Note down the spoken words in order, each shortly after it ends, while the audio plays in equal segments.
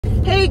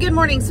Hey, good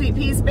morning, sweet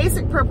peas.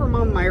 Basic Prepper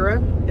Mom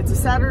Myra. It's a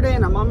Saturday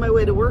and I'm on my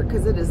way to work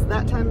because it is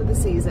that time of the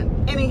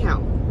season.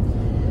 Anyhow,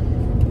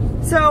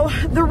 so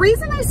the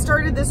reason I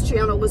started this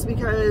channel was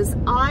because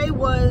I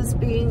was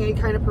being a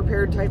kind of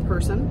prepared type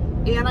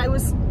person, and I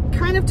was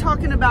kind of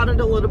talking about it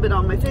a little bit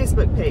on my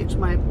Facebook page,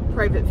 my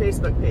private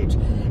Facebook page.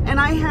 And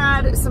I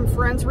had some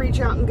friends reach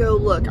out and go,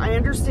 look, I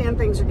understand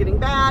things are getting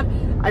bad.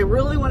 I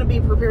really want to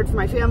be prepared for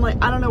my family.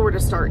 I don't know where to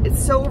start.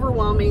 It's so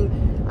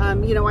overwhelming.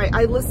 You know,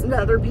 I listen to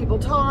other people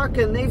talk,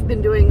 and they've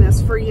been doing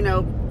this for,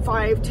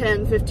 5,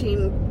 10,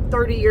 15,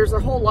 30 years, their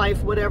whole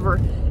life, whatever.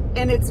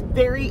 And it's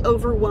very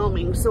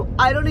overwhelming. So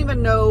I don't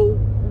even know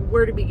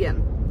where to begin.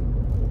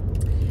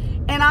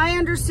 And I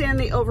understand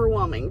the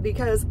overwhelming,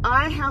 because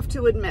I have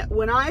to admit,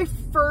 when I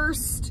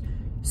first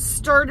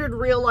started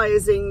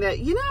realizing that,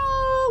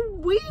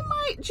 we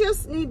might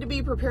just need to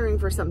be preparing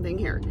for something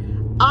here,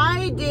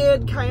 I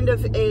did kind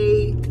of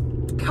a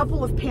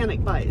couple of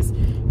panic buys,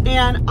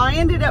 and I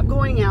ended up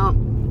going out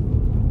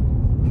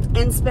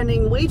and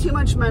spending way too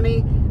much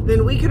money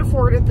than we could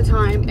afford at the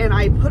time. And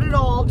I put it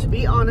all, to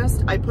be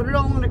honest, I put it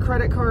all on a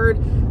credit card.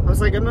 I was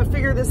like, I'm gonna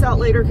figure this out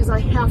later because I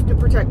have to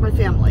protect my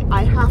family.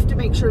 I have to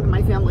make sure that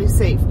my family's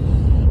safe.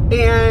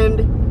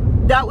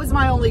 And that was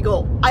my only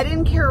goal. I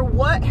didn't care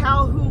what,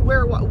 how, who,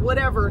 where, what,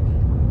 whatever.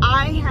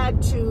 I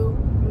had to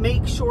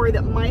make sure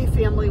that my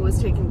family was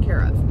taken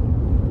care of.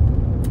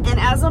 And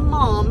as a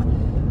mom,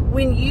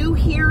 when you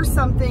hear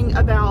something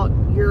about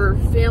your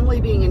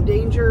family being in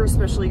danger,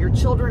 especially your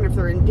children, if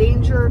they're in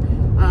danger,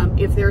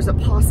 if there's a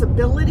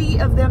possibility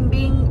of them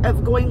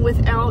going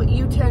without,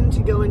 you tend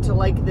to go into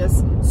like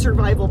this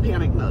survival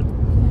panic mode.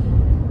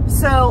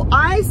 So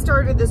I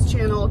started this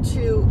channel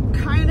to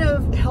kind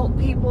of help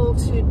people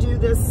to do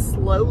this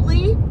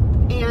slowly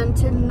and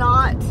to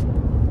not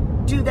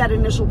do that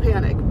initial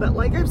panic. But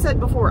like I've said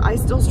before, I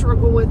still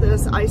struggle with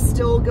this. I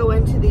still go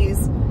into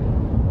these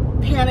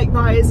panic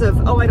buys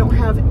of, oh, I don't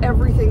have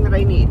everything that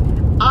I need.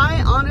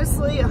 I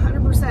honestly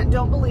 100%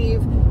 don't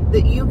believe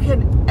that you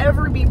can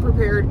ever be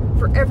prepared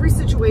for every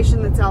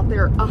situation that's out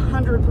there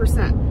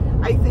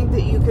 100%. I think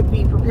that you could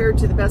be prepared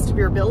to the best of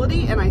your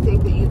ability, and I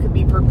think that you could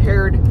be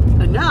prepared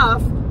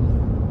enough,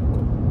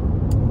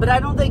 but I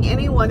don't think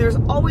there's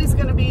always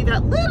going to be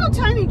that little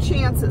tiny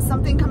chance that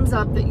something comes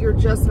up that you're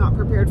just not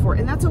prepared for,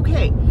 and that's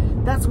okay.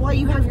 That's why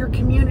you have your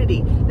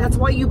community. That's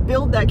why you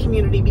build that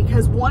community,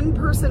 because one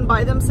person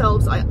by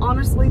themselves, I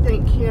honestly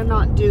think,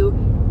 cannot do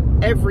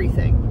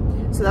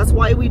everything. So that's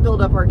why we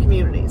build up our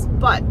communities.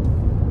 But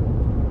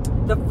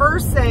the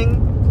first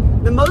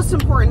thing, the most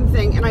important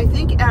thing, and I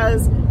think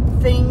as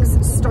things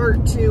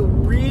start to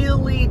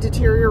really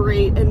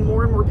deteriorate and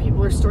more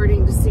people are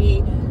starting to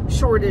see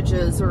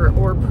shortages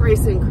or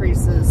price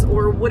increases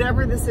or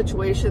whatever the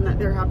situation that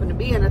they're happen to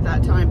be in at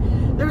that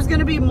time, there's going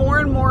to be more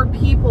and more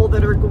people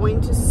that are going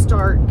to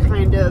start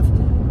kind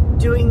of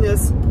doing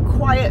this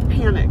quiet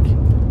panic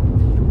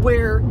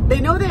where they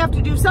know they have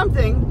to do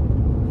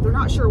something, they're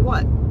not sure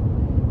what,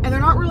 and they're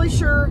not really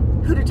sure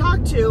who to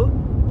talk to,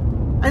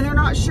 and they're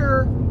not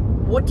sure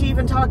what to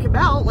even talk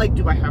about. Like,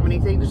 do I have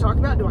anything to talk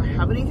about? Do I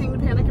have anything to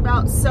panic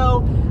about?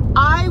 So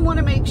I want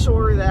to make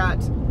sure that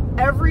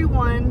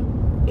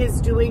everyone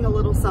is doing a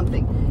little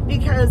something,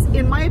 because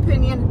in my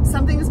opinion,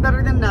 something is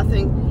better than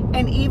nothing,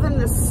 and even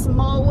the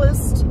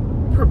smallest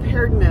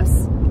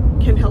preparedness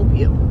can help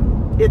you.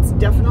 It's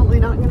definitely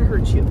not going to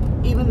hurt you.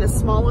 Even the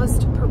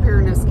smallest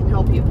preparedness can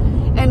help you.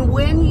 And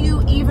when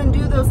you even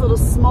do those little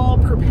small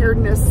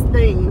preparedness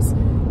things,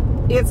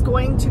 it's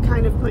going to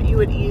kind of put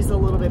you at ease a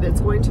little bit.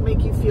 It's going to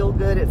make you feel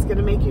good. It's going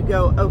to make you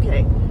go,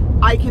 okay,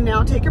 I can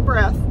now take a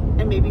breath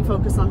and maybe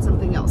focus on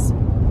something else.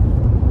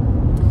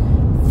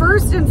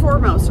 First and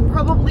foremost, and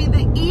probably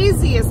the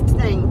easiest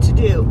thing to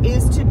do,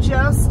 is to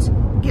just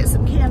get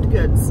some canned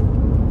goods.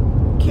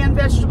 Canned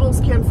vegetables,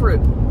 canned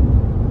fruit.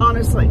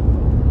 Honestly,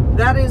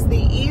 that is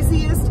the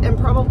easiest and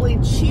probably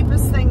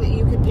cheapest thing that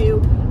you could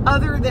do,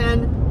 other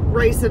than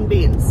rice and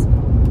beans.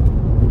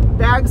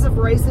 Bags of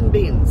rice and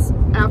beans,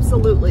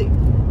 absolutely.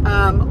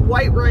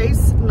 White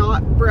rice,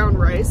 not brown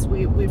rice.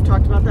 We've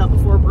talked about that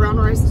before. Brown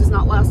rice does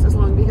not last as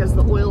long because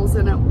the oil's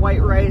in it.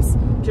 White rice,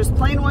 just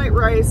plain white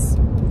rice.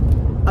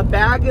 A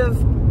bag of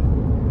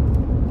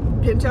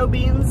pinto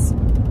beans,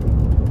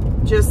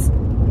 just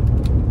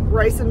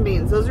rice and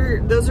beans. Those are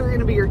going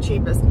to be your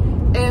cheapest.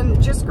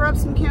 And just grab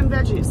some canned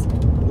veggies.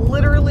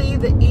 Literally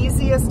the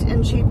easiest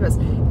and cheapest.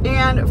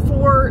 And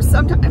for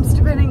sometimes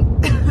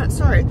depending,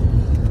 sorry.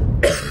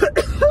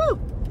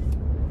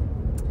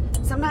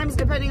 Sometimes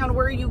depending on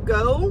where you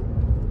go,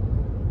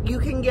 you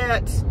can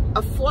get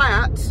a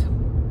flat,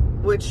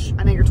 which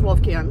I think are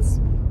 12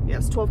 cans.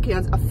 Yes, 12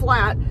 cans, a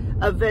flat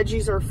of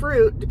veggies or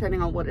fruit,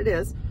 depending on what it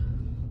is,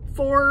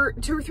 for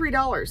 $2 or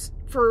 $3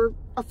 for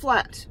a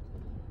flat,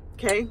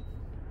 okay?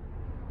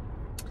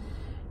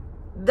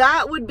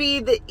 That would be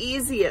the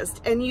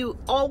easiest, and you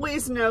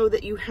always know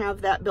that you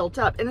have that built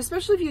up. And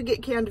especially if you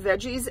get canned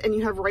veggies and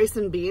you have rice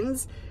and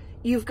beans,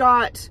 you've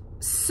got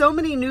so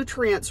many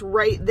nutrients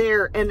right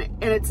there, and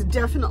it's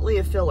definitely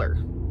a filler.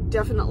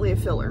 Definitely a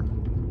filler.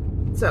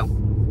 So,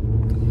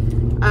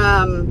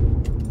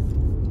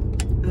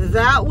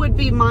 that would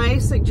be my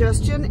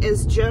suggestion,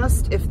 is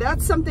just, if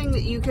that's something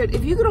that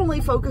if you could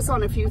only focus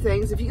on a few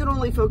things, if you could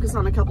only focus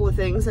on a couple of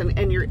things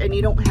and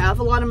you don't have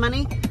a lot of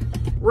money,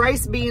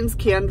 rice, beans,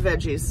 canned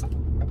veggies,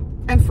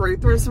 and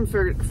fruit. There's some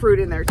fruit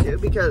in there too,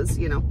 because,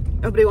 you know,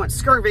 nobody wants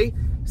scurvy.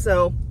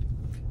 So,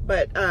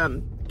 but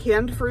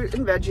canned fruit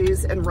and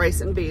veggies and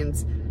rice and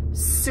beans.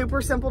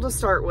 Super simple to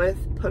start with.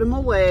 Put them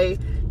away.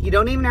 You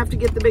don't even have to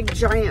get the big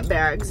giant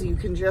bags. You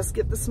can just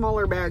get the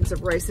smaller bags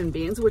of rice and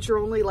beans, which are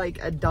only like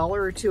 $1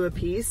 or $2 a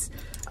piece.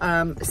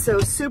 So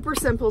super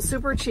simple,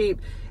 super cheap,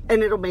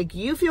 and it'll make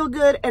you feel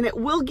good, and it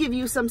will give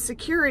you some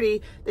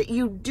security that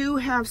you do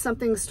have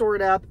something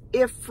stored up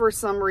if for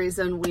some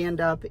reason we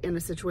end up in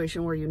a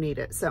situation where you need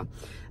it. So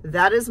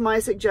that is my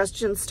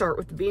suggestion. Start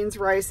with beans,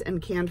 rice,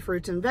 and canned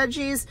fruits and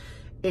veggies,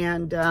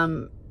 and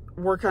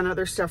work on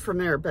other stuff from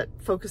there, but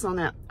focus on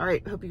that. All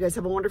right, hope you guys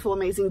have a wonderful,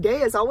 amazing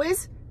day. As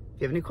always,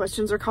 if you have any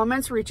questions or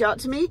comments, reach out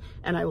to me,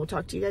 and I will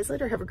talk to you guys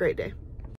later. Have a great day.